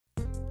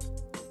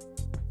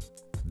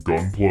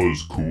Gunpla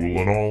is cool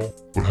and all,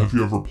 but have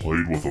you ever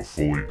played with a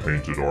fully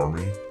painted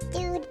army?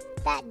 Dude,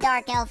 that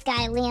dark elf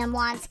guy Liam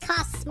wants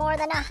costs more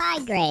than a high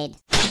grade.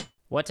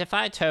 What if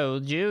I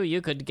told you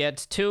you could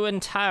get 2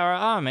 entire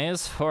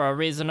armies for a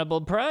reasonable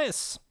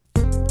price?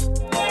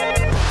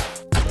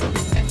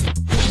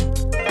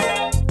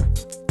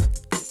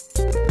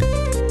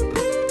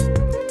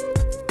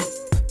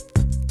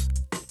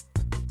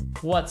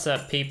 What's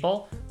up,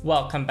 people?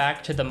 Welcome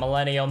back to the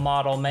Millennial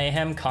Model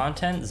Mayhem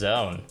content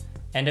zone.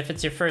 And if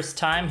it's your first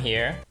time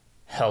here,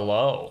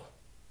 hello.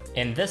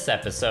 In this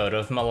episode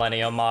of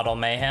Millennial Model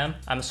Mayhem,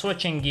 I'm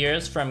switching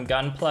gears from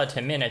gunpla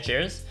to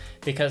miniatures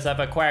because I've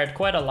acquired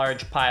quite a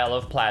large pile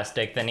of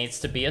plastic that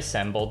needs to be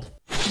assembled.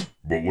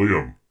 But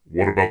Liam,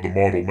 what about the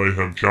Model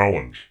Mayhem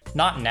Challenge?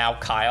 Not now,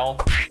 Kyle.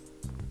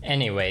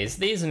 Anyways,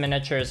 these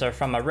miniatures are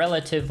from a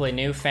relatively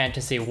new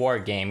fantasy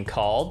wargame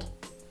called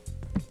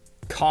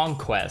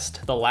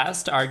Conquest, the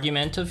Last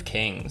Argument of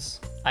Kings.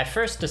 I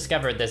first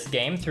discovered this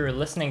game through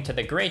listening to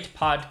the great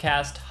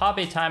podcast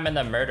Hobby Time in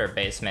the Murder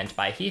Basement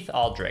by Heath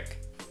Aldrich.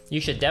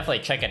 You should definitely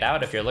check it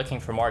out if you're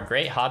looking for more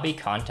great hobby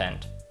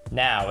content.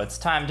 Now it's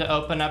time to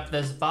open up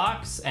this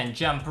box and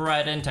jump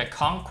right into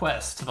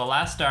Conquest, the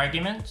Last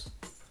Argument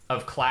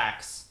of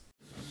Clacks.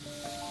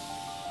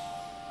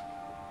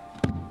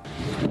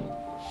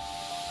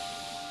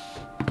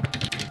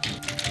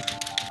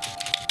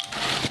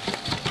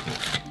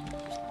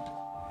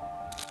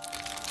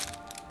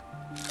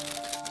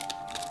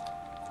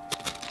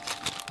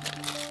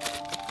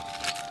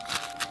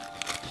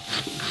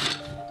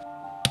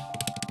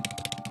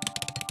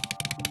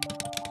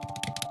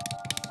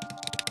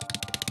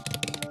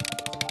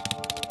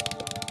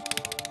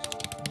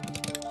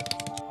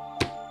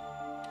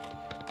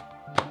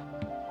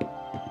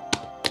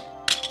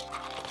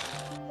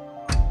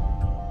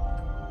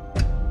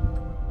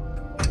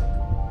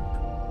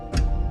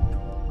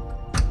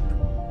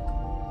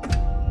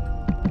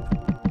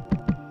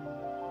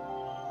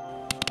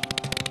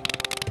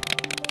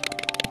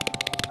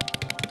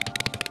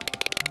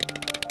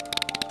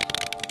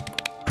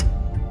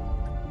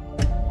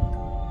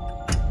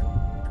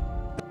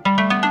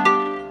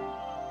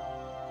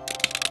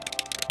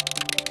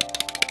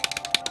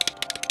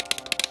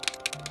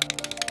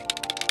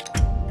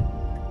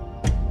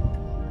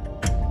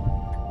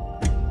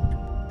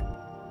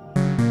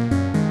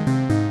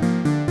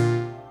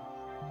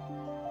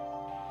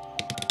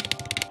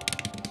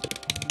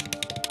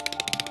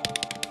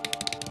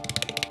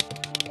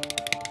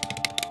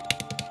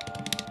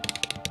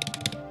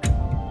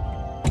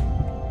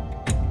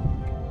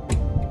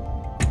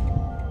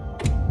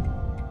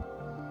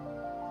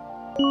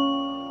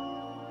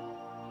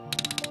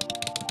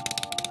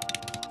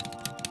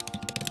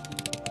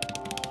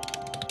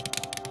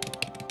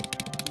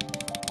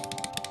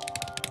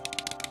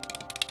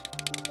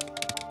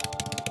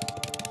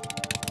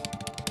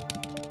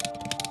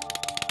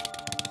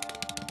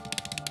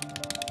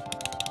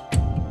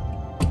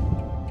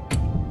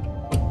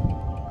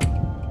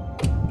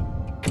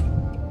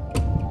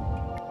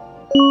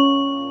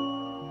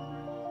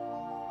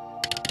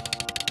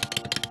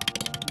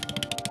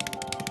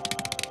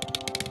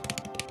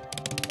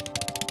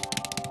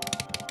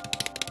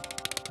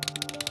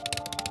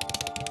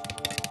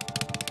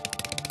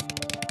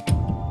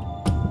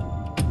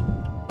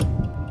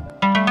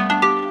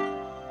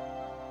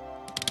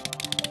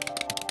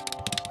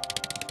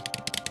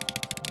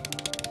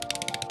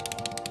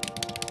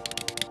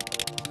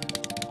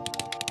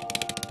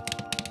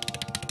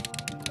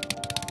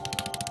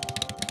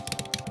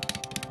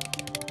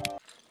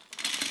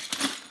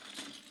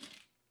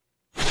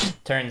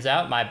 Turns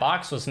out my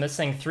box was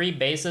missing 3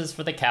 bases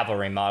for the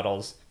cavalry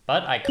models,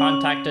 but I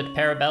contacted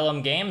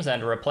Bellum-Games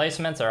and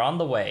replacements are on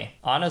the way.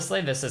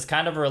 Honestly, this is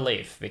kind of a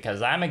relief,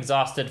 because I'm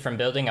exhausted from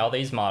building all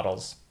these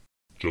models.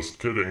 Just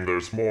kidding,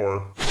 there's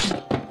more.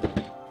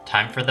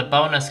 Time for the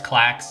bonus,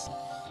 Clacks.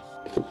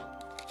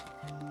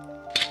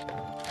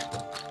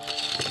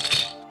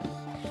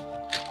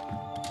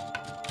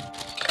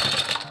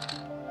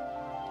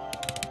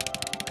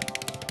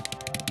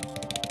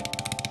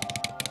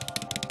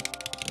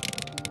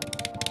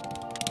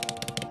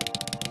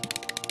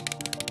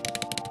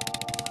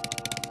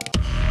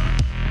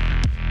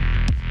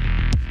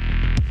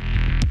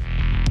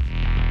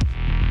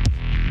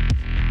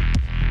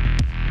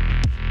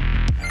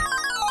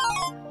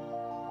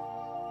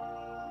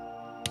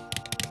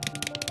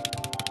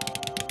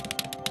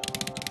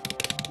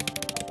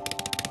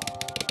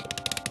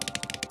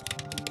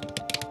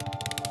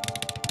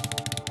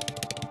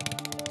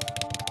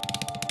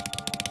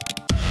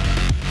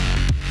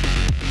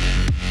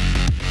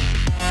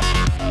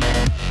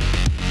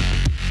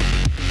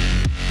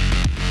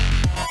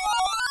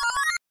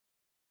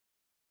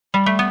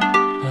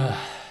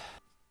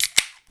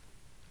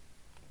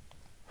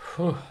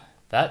 Whew,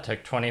 that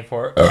took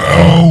 24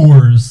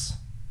 hours!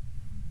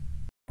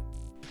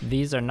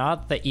 These are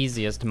not the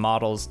easiest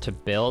models to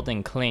build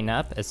and clean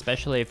up,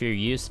 especially if you're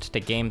used to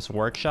Games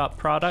Workshop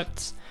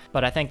products,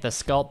 but I think the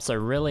sculpts are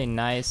really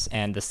nice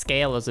and the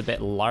scale is a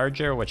bit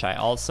larger, which I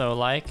also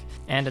like,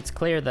 and it's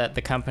clear that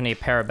the company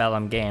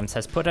Bellum-Games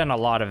has put in a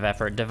lot of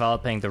effort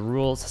developing the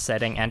rules,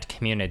 setting, and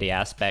community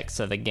aspects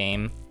of the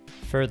game.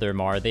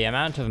 Furthermore, the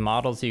amount of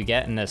models you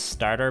get in this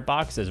starter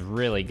box is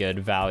really good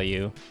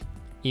value,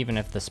 even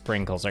if the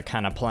sprinkles are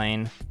kinda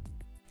plain.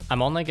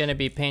 I'm only going to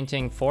be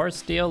painting 4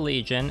 Steel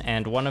Legion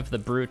and 1 of the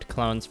Brute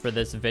clones for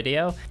this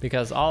video,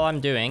 because all I'm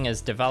doing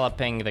is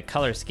developing the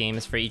color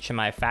schemes for each of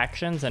my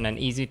factions in an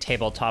easy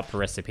tabletop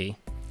recipe.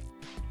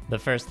 The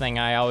first thing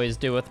I always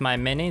do with my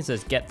minis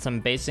is get some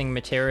basing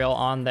material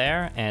on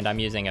there, and I'm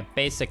using a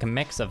basic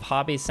mix of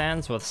hobby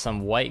sands with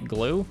some white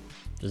glue.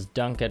 Just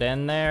dunk it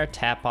in there,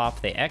 tap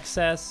off the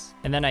excess,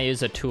 and then I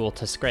use a tool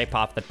to scrape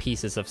off the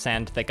pieces of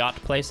sand that got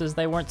places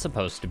they weren't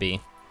supposed to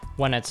be.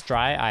 When it's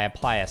dry, I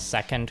apply a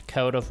second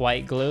coat of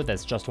white glue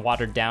that's just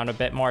watered down a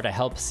bit more to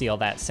help seal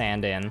that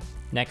sand in.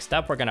 Next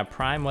up, we're gonna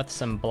prime with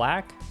some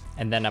black,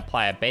 and then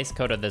apply a base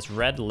coat of this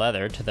red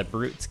leather to the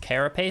Brute's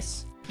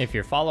carapace. If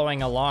you're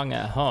following along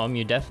at home,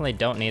 you definitely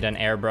don't need an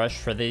airbrush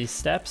for these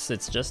steps,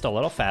 it's just a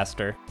little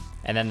faster.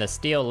 And then the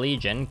Steel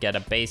Legion get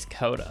a base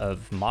coat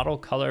of model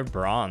color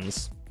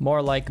bronze.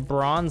 More like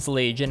Bronze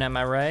Legion, am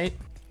I right?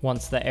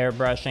 Once the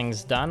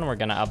airbrushing's done, we're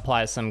gonna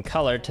apply some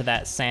color to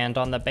that sand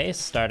on the base,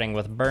 starting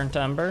with burnt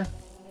umber.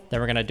 Then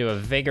we're gonna do a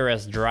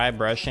vigorous dry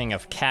brushing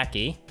of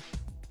khaki.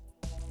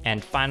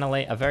 And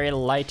finally, a very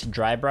light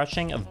dry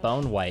brushing of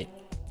bone white.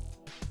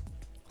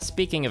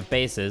 Speaking of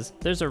bases,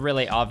 there's a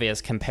really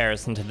obvious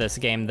comparison to this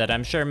game that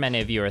I'm sure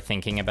many of you are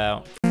thinking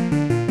about.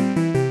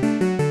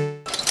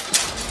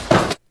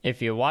 If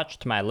you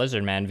watched my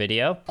Lizardman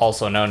video,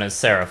 also known as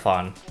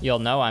Seraphon, you'll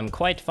know I'm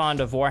quite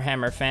fond of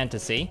Warhammer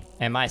Fantasy,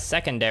 and my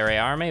secondary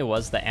army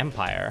was the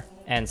Empire.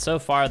 And so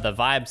far, the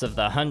vibes of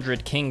the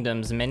 100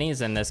 Kingdoms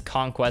minis in this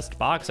Conquest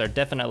box are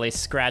definitely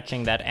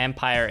scratching that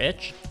Empire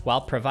itch, while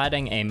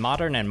providing a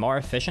modern and more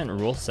efficient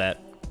rule set.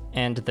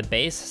 And the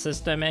base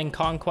system in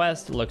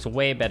Conquest looks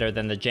way better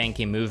than the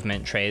janky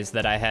movement trays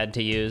that I had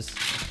to use.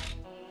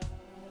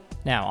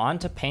 Now on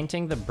to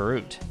painting the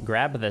Brute.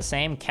 Grab the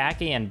same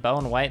khaki and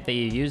bone white that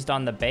you used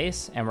on the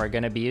base, and we're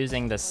going to be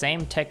using the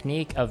same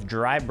technique of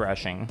dry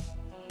brushing.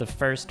 The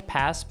first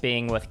pass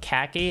being with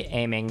khaki,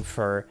 aiming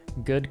for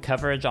good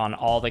coverage on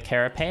all the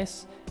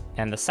carapace,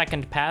 and the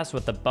second pass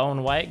with the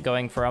bone white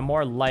going for a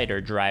more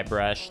lighter dry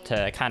brush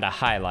to kind of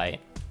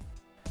highlight.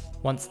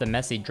 Once the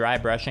messy dry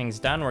brushing's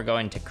done, we're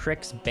going to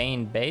Crick's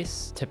Bane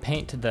base to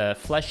paint the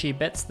fleshy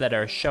bits that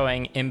are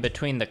showing in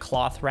between the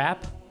cloth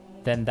wrap.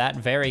 Then that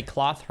very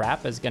cloth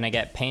wrap is gonna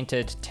get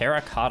painted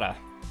terracotta.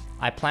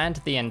 I planned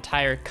the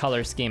entire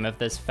color scheme of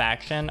this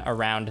faction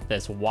around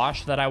this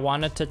wash that I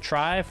wanted to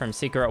try from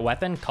Secret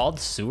Weapon called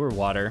Sewer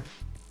Water.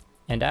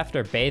 And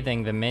after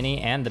bathing the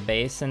mini and the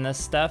base in this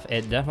stuff,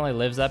 it definitely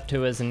lives up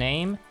to his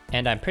name,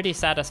 and I'm pretty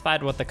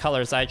satisfied with the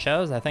colors I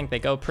chose. I think they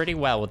go pretty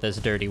well with this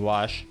dirty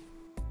wash.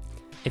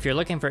 If you're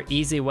looking for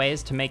easy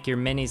ways to make your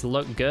minis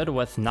look good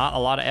with not a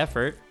lot of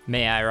effort,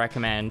 may I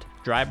recommend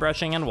dry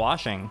brushing and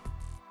washing.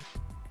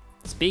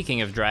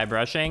 Speaking of dry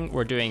brushing,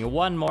 we're doing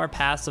one more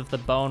pass of the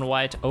bone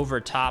white over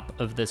top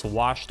of this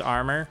washed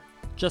armor,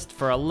 just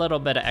for a little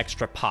bit of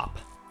extra pop.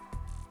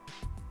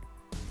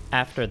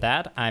 After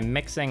that, I'm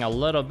mixing a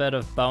little bit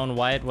of bone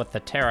white with the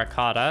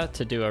terracotta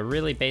to do a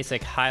really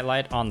basic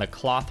highlight on the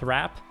cloth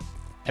wrap.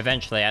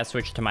 Eventually I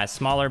switch to my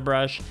smaller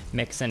brush,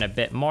 mix in a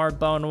bit more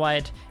bone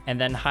white, and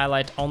then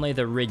highlight only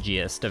the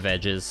ridgiest of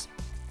edges.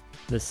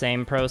 The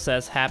same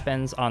process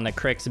happens on the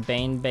Crick's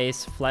Bane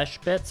base flesh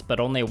bits,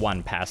 but only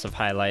one pass of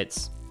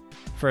highlights.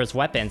 For his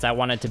weapons, I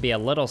wanted to be a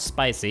little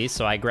spicy,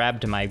 so I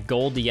grabbed my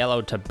gold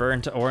yellow to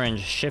burnt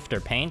orange shifter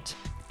paint,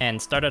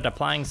 and started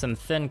applying some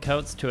thin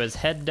coats to his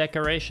head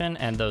decoration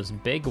and those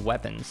big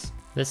weapons.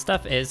 This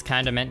stuff is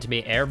kinda meant to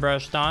be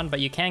airbrushed on, but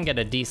you can get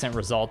a decent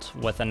result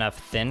with enough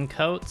thin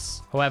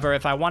coats. However,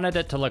 if I wanted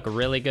it to look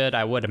really good,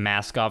 I would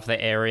mask off the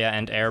area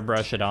and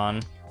airbrush it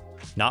on.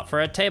 Not for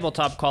a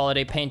tabletop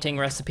quality painting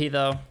recipe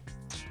though.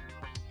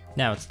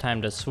 Now it's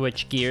time to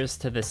switch gears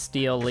to the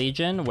Steel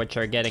Legion, which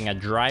are getting a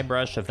dry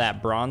brush of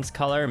that bronze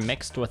color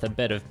mixed with a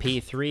bit of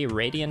P3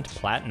 Radiant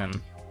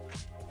Platinum.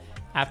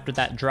 After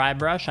that dry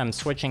brush, I'm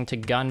switching to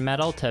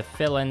gunmetal to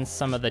fill in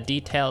some of the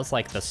details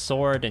like the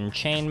sword and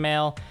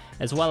chainmail,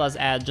 as well as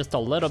add just a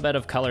little bit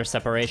of color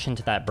separation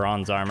to that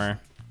bronze armor.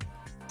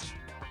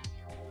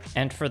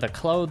 And for the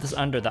clothes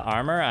under the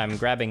armor, I'm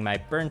grabbing my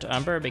burnt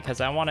umber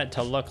because I want it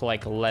to look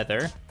like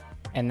leather.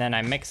 And then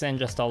I mix in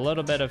just a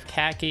little bit of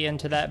khaki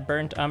into that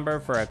burnt umber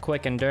for a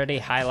quick and dirty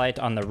highlight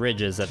on the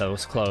ridges of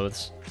those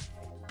clothes.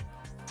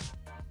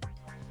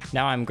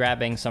 Now I'm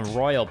grabbing some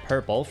royal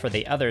purple for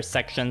the other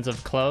sections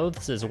of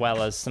clothes, as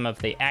well as some of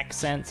the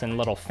accents and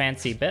little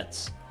fancy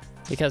bits,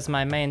 because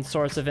my main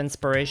source of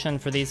inspiration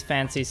for these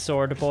fancy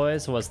sword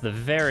boys was the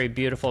very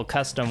beautiful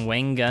custom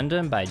Wing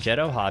Gundam by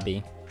Jetto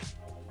Hobby.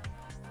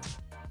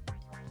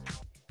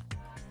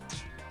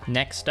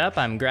 Next up,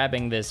 I'm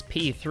grabbing this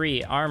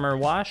P3 armor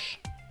wash,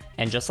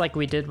 and just like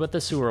we did with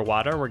the sewer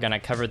water, we're gonna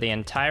cover the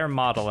entire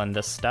model in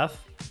this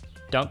stuff.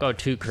 Don't go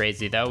too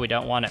crazy though, we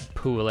don't want it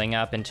pooling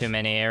up in too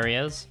many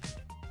areas.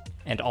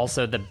 And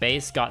also the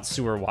base got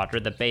sewer water,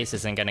 the base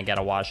isn't gonna get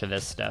a wash of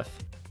this stuff.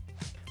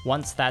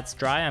 Once that's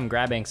dry, I'm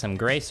grabbing some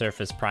gray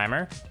surface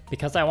primer,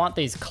 because I want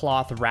these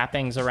cloth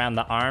wrappings around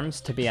the arms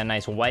to be a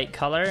nice white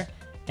color,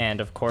 and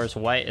of course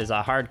white is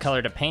a hard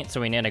color to paint, so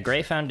we need a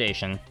gray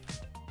foundation.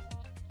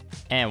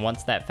 And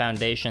once that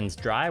foundation's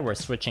dry, we're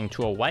switching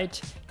to a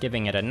white,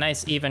 giving it a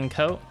nice even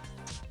coat.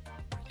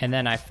 And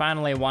then I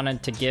finally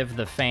wanted to give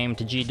the famed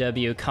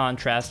GW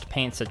contrast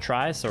paints a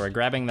try, so we're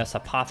grabbing this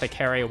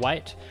Apothecary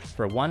White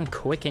for one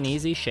quick and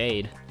easy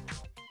shade.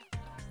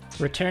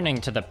 Returning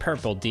to the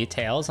purple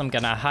details, I'm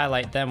gonna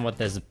highlight them with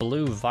this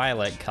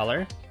blue-violet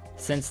color.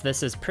 Since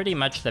this is pretty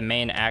much the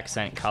main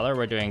accent color,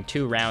 we're doing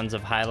 2 rounds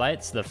of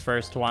highlights, the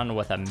first one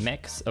with a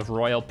mix of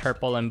royal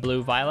purple and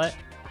blue-violet,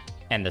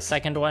 and the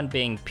second one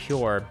being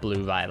pure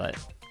blue-violet.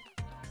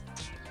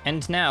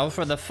 And now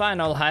for the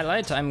final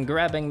highlight, I'm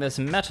grabbing this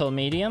metal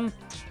medium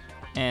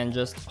and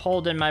just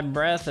holding my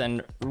breath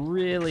and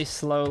really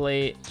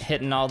slowly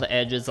hitting all the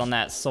edges on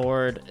that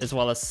sword, as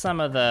well as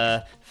some of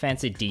the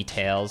fancy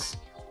details.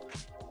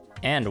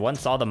 And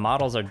once all the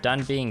models are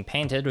done being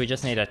painted, we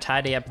just need to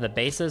tidy up the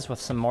bases with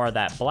some more of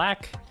that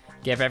black,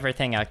 give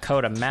everything a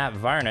coat of matte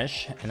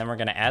varnish, and then we're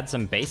gonna add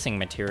some basing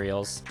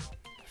materials.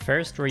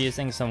 First, we're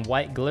using some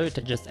white glue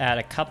to just add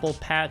a couple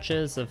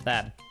patches of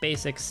that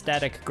basic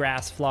static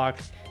grass flock,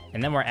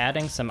 and then we're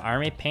adding some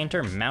Army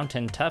Painter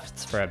mountain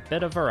tufts for a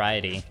bit of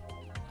variety.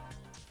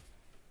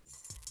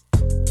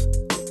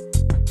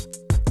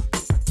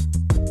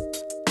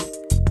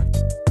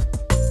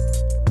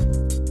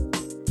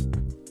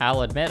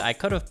 I'll admit I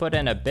could have put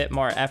in a bit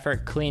more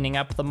effort cleaning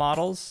up the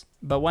models,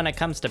 but when it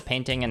comes to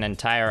painting an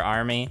entire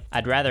army,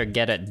 I'd rather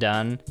get it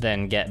done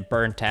than get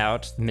burnt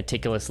out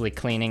meticulously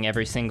cleaning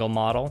every single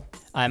model.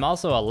 I'm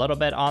also a little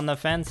bit on the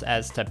fence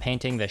as to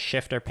painting the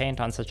shifter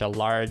paint on such a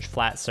large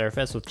flat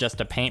surface with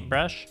just a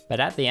paintbrush, but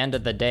at the end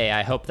of the day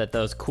I hope that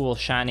those cool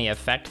shiny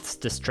effects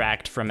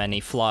distract from any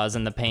flaws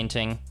in the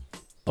painting.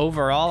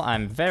 Overall,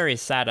 I'm very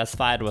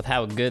satisfied with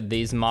how good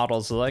these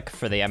models look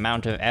for the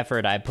amount of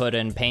effort I put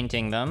in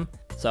painting them.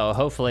 So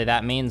hopefully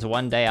that means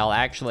one day I'll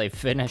actually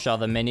finish all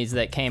the minis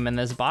that came in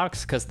this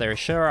box, because there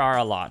sure are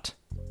a lot.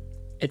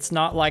 It's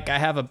not like I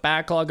have a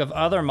backlog of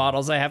other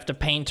models I have to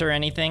paint or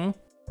anything.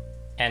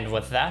 And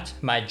with that,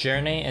 my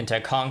journey into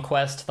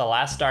Conquest: The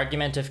Last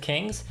Argument of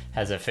Kings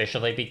has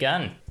officially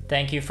begun.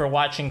 Thank you for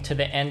watching to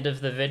the end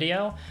of the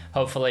video.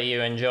 Hopefully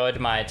you enjoyed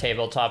my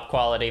tabletop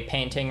quality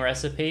painting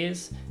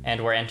recipes and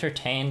were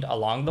entertained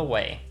along the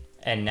way.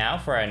 And now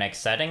for an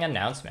exciting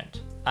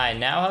announcement. I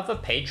now have a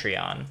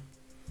Patreon.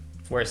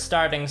 We're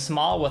starting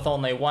small with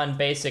only one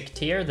basic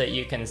tier that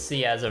you can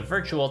see as a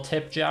virtual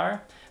tip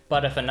jar,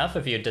 but if enough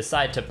of you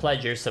decide to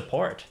pledge your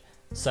support,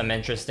 some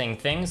interesting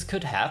things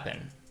could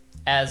happen.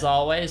 As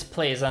always,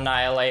 please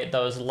annihilate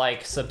those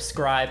like,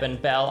 subscribe,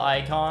 and bell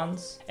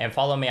icons, and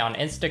follow me on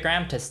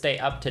Instagram to stay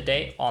up to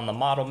date on the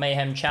Model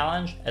Mayhem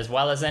Challenge, as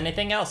well as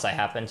anything else I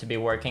happen to be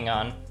working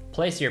on.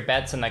 Place your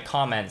bets in the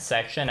comments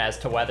section as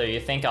to whether you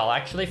think I'll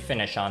actually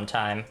finish on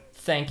time.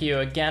 Thank you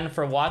again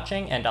for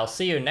watching, and I'll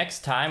see you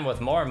next time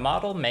with more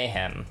Model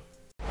Mayhem.